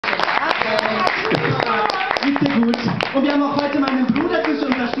Geht's dir gut? Und wir haben auch heute meinen Bruder zur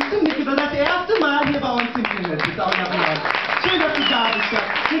Unterstützung mitgebracht. Das erste Mal hier bei uns im Himmel. Schön, dass du da bist.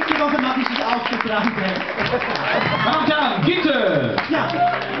 Nächste Woche mache ich dich aufgefragt. Meine Damen und Herren, bitte! Ja.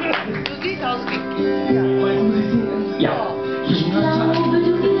 Du siehst aus wie... Ja. Oh, jetzt muss ich singen. Ja. Ich glaube,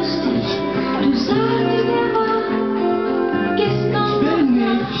 du wirst dich, du sagst, wer war gestern. Ich will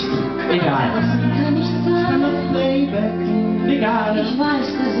nicht. Egal. Das kann nicht sein. Playback. Egal. Ich weiß,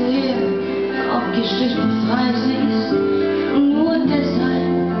 dass er aufgestrichen Preise ist. Nur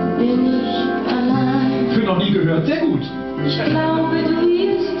deshalb bin ich allein. Für noch nie gehört, sehr gut. Ich glaube, du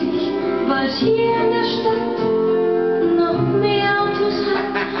irrst dich, weil es hier in der Stadt noch mehr Autos hat.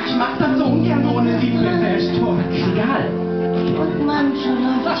 Ich mach das so ungern ohne Liebe, Herr Schock. Egal. Und mancher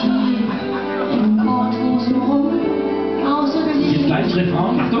läuft hier in Korthosen rum, außer Jetzt gleich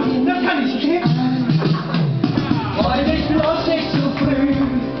Refrain. Achtung. Das kann ich nicht. Freunde, ich bin bloß nicht zu früh.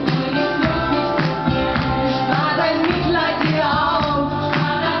 Spar dein Mitleid dir auf.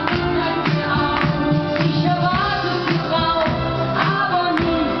 Ich erwarte sie drauf, aber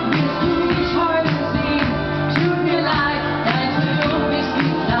nun wirst du mich heute sehen. Tut mir leid, dein Triumph ist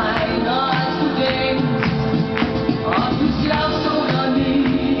viel kleiner als du denkst. Ob du's glaubst oder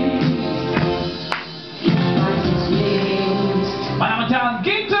nicht, ich weiß es längst. Meine Damen und Herren,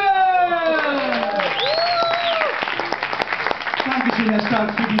 bitte! Dankeschön, Herr Stark,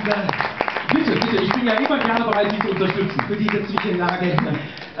 für diese... Bitte, bitte, ich bin ja immer gerne bereit, Sie zu unterstützen. Für diese Zwischenlage.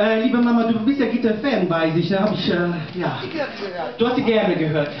 Liebe Mama, du bist ja Gitter-Fan, weiß ich. Da habe ich, ja. Du hast sie gerne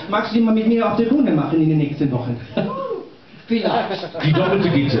gehört. Magst du die mal mit mir auf der Bühne machen in den nächsten Wochen? Vielleicht. Die doppelte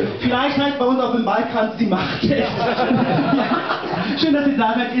Gitte. Vielleicht heißt bei uns auf dem Balkan die Macht. Ja. Schön, dass ihr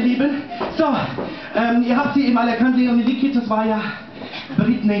da seid, ihr Lieben. So, ihr habt sie eben alle erkannt, Leonie Lickit, das war ja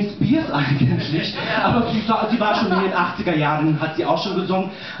Britney Spears eigentlich. Aber sie war schon in den 80er Jahren, hat sie auch schon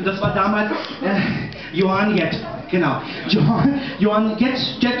gesungen. Und das war damals Johann Jett. Genau. Johann Jett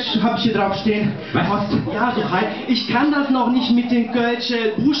habe ich hier drauf stehen. Was? Ja, so halt. Ich kann das noch nicht mit den kölschen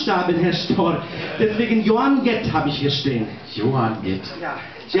Buchstaben, Herr Storr. Deswegen Johann Jett habe ich hier stehen. Johann Jett.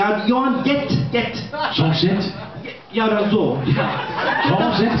 Ja, Johann Jett. Jean Jett? Ja, oder so. Ja.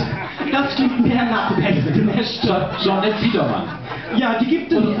 Jean Jett? Das klingt mehr nach Westen, Herr Storr. Jeanette Biedermann. Ja, die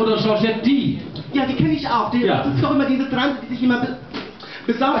gibt es. Oder Georgette die. Ja, die kenne ich auch. Ja. Das ist doch immer diese Trans, die sich immer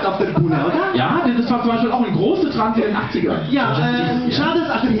besaugt auf der Bühne, oder? Ja, das war zum Beispiel auch eine große Trans in den 80ern. Ja, schade,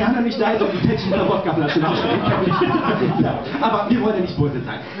 dass Adriana nicht da ist, um die Tätchen der Wodkaflasche nachzustellen. Ja, aber wir wollen ja nicht böse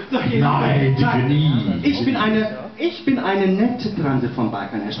sein. So, Nein, bitte nie. Ich bin eine nette Transe vom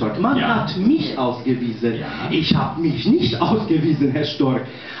Balkan, Herr Stork. Man Ja. hat mich ausgewiesen. Ja. Ich habe mich nicht ausgewiesen, Herr Stork.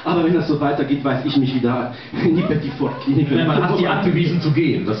 Aber wenn das so weitergeht, weiß ich mich wieder in die Petit Fort Klinik. Nein, man hat sie angewiesen zu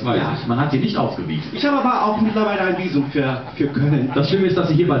gehen, das weiß Ja. ich. Man hat sie nicht ausgewiesen. Ich habe aber auch mittlerweile ein Visum für Köln. Das Schlimme ist, dass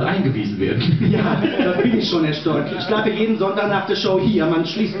sie hier bald eingewiesen werden. Ja, das bin ich schon, Herr Stork. Ich bleibe jeden Sonntag nach der Show hier. Man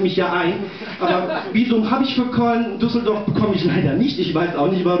schließt mich ja ein. Aber Visum habe ich für Köln. Düsseldorf bekomme ich leider nicht. Ich weiß auch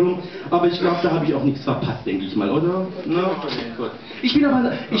nicht warum. Aber ich glaube, da habe ich auch nichts verpasst, denke ich mal, oder? Na, gut. Ich bin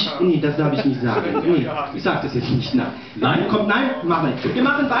aber... nee, das darf ich nicht sagen. Nee, ich sage das jetzt nicht. Nein? Kommt, nein? Machen wir nicht. Wir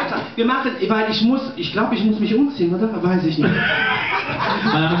machen weiter. Wir machen... Weil ich glaube, ich muss mich umziehen, oder? Weiß ich nicht.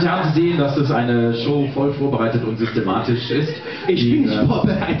 Meine Damen und Herren, Sie sehen, dass das eine Show voll vorbereitet und systematisch ist. Ich bin nicht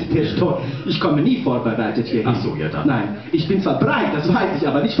vorbereitet, Herr Stork. Ich komme nie vorbereitet hier. Ach so, ja dann. Nein, ich bin zwar bereit, das weiß ich,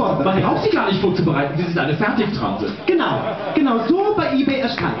 aber nicht Man vorbereitet. braucht Sie gar nicht vorzubereiten, Sie sind eine Fertigtranse. Genau, so bei eBay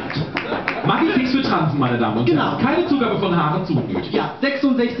erscheint. Magifix für Transen, meine Damen und Genau. Herren. Keine Zugabe von Haaren zugenötigt. Ja,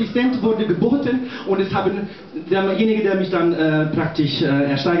 66 Cent wurde geboten und es haben derjenige, der mich dann praktisch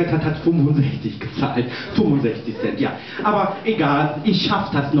ersteigert hat, hat 65 gezahlt. 65 Cent, ja. Aber egal, ich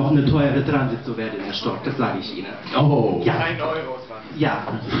schaffe das noch, eine teure Transe zu werden, Herr Stork, das sage ich Ihnen. Oh. Ja. 1 Euro. Ja.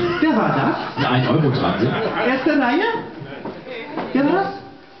 Wer war das? Eine 1-Euro-Transe. Erste Reihe? Wer war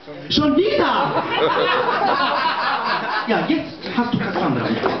das? Schon wieder! Ja, jetzt hast du Kasandra.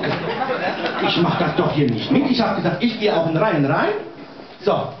 Ich mach das doch hier nicht mit. Ich habe gesagt, ich gehe auch in Reihen rein.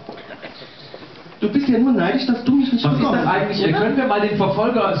 So. Du bist ja nur neidisch, dass du mich nicht Was ist bekommst, das eigentlich? oder? Können wir mal den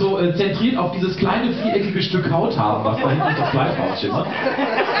Verfolger so zentriert auf dieses kleine viereckige Stück Haut haben, was da hinten das Fleisch rausschimmert?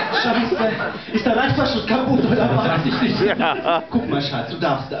 Scheiße. Ist der Reißverschluss kaputt oder was? Das weiß ich nicht. Guck mal, Schatz, du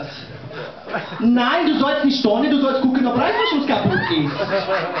darfst das. Nein, du sollst nicht stornen, du sollst gucken, ob Reißverschluss kaputt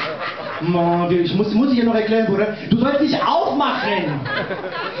ist. Mann, ich muss dir noch erklären, Bruder. Du sollst nicht aufmachen.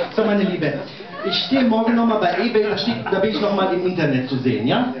 So, meine Liebe. Ich stehe morgen nochmal bei eBay, da bin ich nochmal im Internet zu sehen,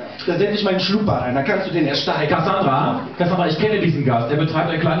 ja? Da setze ich meinen Schlupper rein, da kannst du den ersteigern. Kassandra, ich kenne diesen Gast. Er betreibt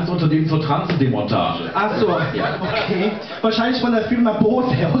ein kleines Unternehmen zur Transendemontage. Ach so, ja, okay. Wahrscheinlich von der Firma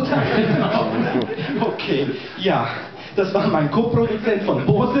Bose, oder? Okay, ja. Das war mein Co-Produzent von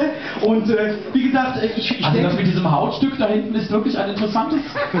Bose. Und wie gesagt, ich Also denke, das mit diesem Hautstück da hinten ist wirklich ein interessantes...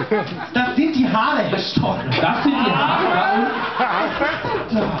 das sind die Haare, Herr Stock. Das sind die Haare.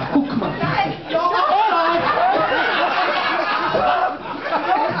 Da, guck mal.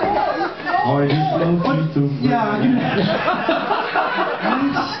 Und, ja, genau.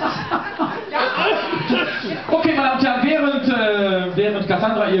 Okay, meine Damen und Herren, während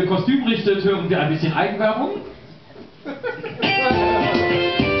Cassandra ihr Kostüm richtet, hören wir ein bisschen Eigenwerbung.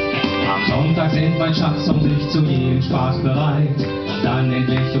 Am Sonntag sind mein Schatz und ich zu jedem Spaß bereit. Und dann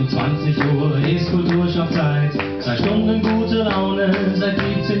endlich um 20 Uhr ist Kulturschockzeit. 2 Stunden gute Laune, seit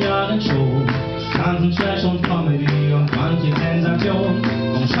 17 Jahren schon. Tanzen, Trash und Comedy und manche Sensation.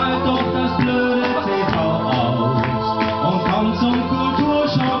 Und schalt doch das blöde TV aus und kommt zum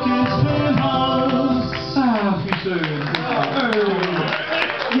Kulturschock ins Filmhaus. Ach, wie schön.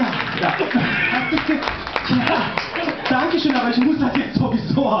 Ja. Dankeschön, aber ich muss das jetzt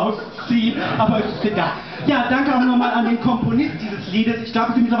sowieso ausziehen. Aber es ist egal. Ja, danke auch nochmal an den Komponist dieses Liedes. Ich glaube,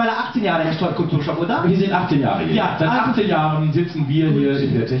 es sind mittlerweile 18 Jahre, Herr Stock, Kulturschock, oder? Wir sind 18 Jahre hier. Ja, Seit also- 18 Jahren sitzen wir hier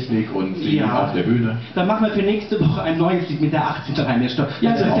in der Technik und singen Ja. auf der Bühne. Dann machen wir für nächste Woche ein neues Lied mit der 18 rein, Herr Stock.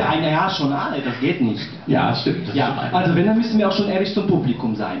 Ja, das ist ja ein Jahr schon alt, das geht nicht. Ja, stimmt. das Ja, stimmt. also wenn, dann müssen wir auch schon ehrlich zum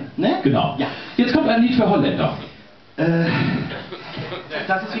Publikum sein, ne? Genau. Ja. Jetzt kommt ein Lied für Holländer.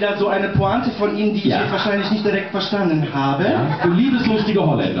 Das ist wieder so eine Pointe von Ihnen, die Ja. ich jetzt wahrscheinlich nicht direkt verstanden habe. Ja, für liebeslustige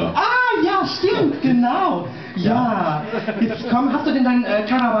Holländer. Ah, ja, stimmt, genau. Ja. Jetzt komm, hast du denn dein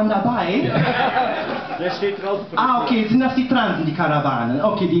Karawan dabei? Der steht draußen. Ah, okay, sind das die Transen, die Karawanen?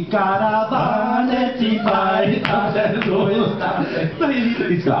 Okay, die Karawane, die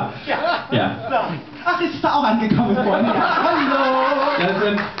Ist klar. Ja. Ach, ist da auch angekommen worden. Ja.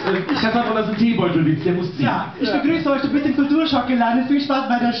 Hallo. Ich habe von das ein Teebeutelwitz, der muss ziehen. Ja, ich begrüße euch, du bist im Kulturschock gelandet. Viel Spaß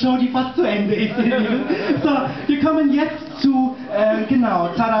bei der Show, die fast zu Ende ist. Ihr Lieben. So, wir kommen jetzt zu, genau,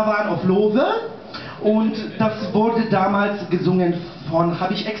 Caravan of Love. Und das wurde damals gesungen von,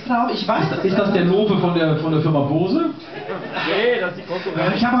 habe ich extra, ich weiß das. Ist das der Lobe von der Firma Bose? Nee, das ist die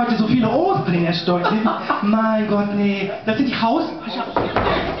Konkurrenz. Ich habe heute so viele O's drin, Herr Stock. Mein Gott, nee. Das sind die Haus...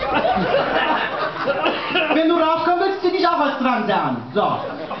 Wenn du raufkommst, willst du dich auch als dran sein. So.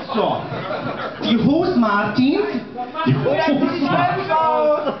 Die Hose Martins.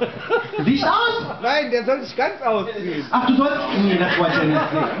 Licht aus? Nein, der soll sich ganz ausziehen. Ach, du sollst... Nee, das wollte ich ja nicht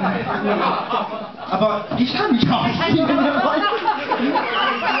sehen. Aber ich kann mich ausziehen, wenn ihr wollt.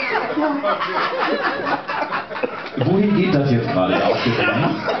 Wohin geht das jetzt gerade?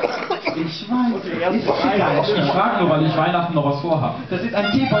 Ich weiß. Ist egal. Ich frage nur, weil ich Weihnachten noch was vorhabe. Das ist ein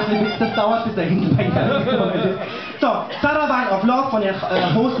Teebeutelwitz, das dauert bis dahin bei Ihnen. So, Caravan of Love von der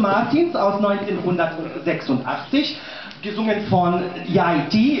Host Martins aus 1986, gesungen von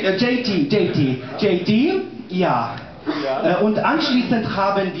JT, ja. Und anschließend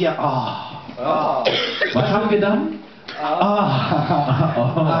haben wir, Was haben wir dann?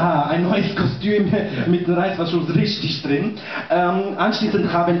 ein neues Kostüm mit einem Reißverschluss richtig drin.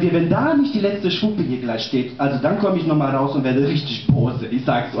 Anschließend haben wir, wenn da nicht die letzte Schwuppe hier gleich steht, also dann komme ich nochmal raus und werde richtig Pose, ich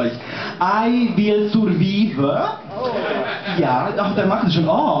sag's euch. I will survive. Ja, auch da machen sie schon,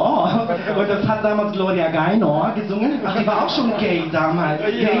 Und das hat damals Gloria Gaynor gesungen. Ach, die war auch schon gay damals.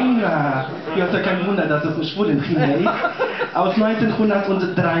 Gaynor. Ja, ist ja kein Wunder, dass das eine schwule Kinder ist. Aus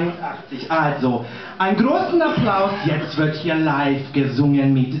 1983. Also, einen großen Applaus. Jetzt wird hier live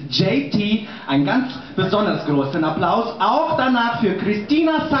gesungen mit JT. Einen ganz besonders großen Applaus. Auch danach für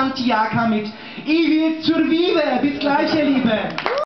Christina Santiago mit I will survive. Bis gleich, ihr Lieben.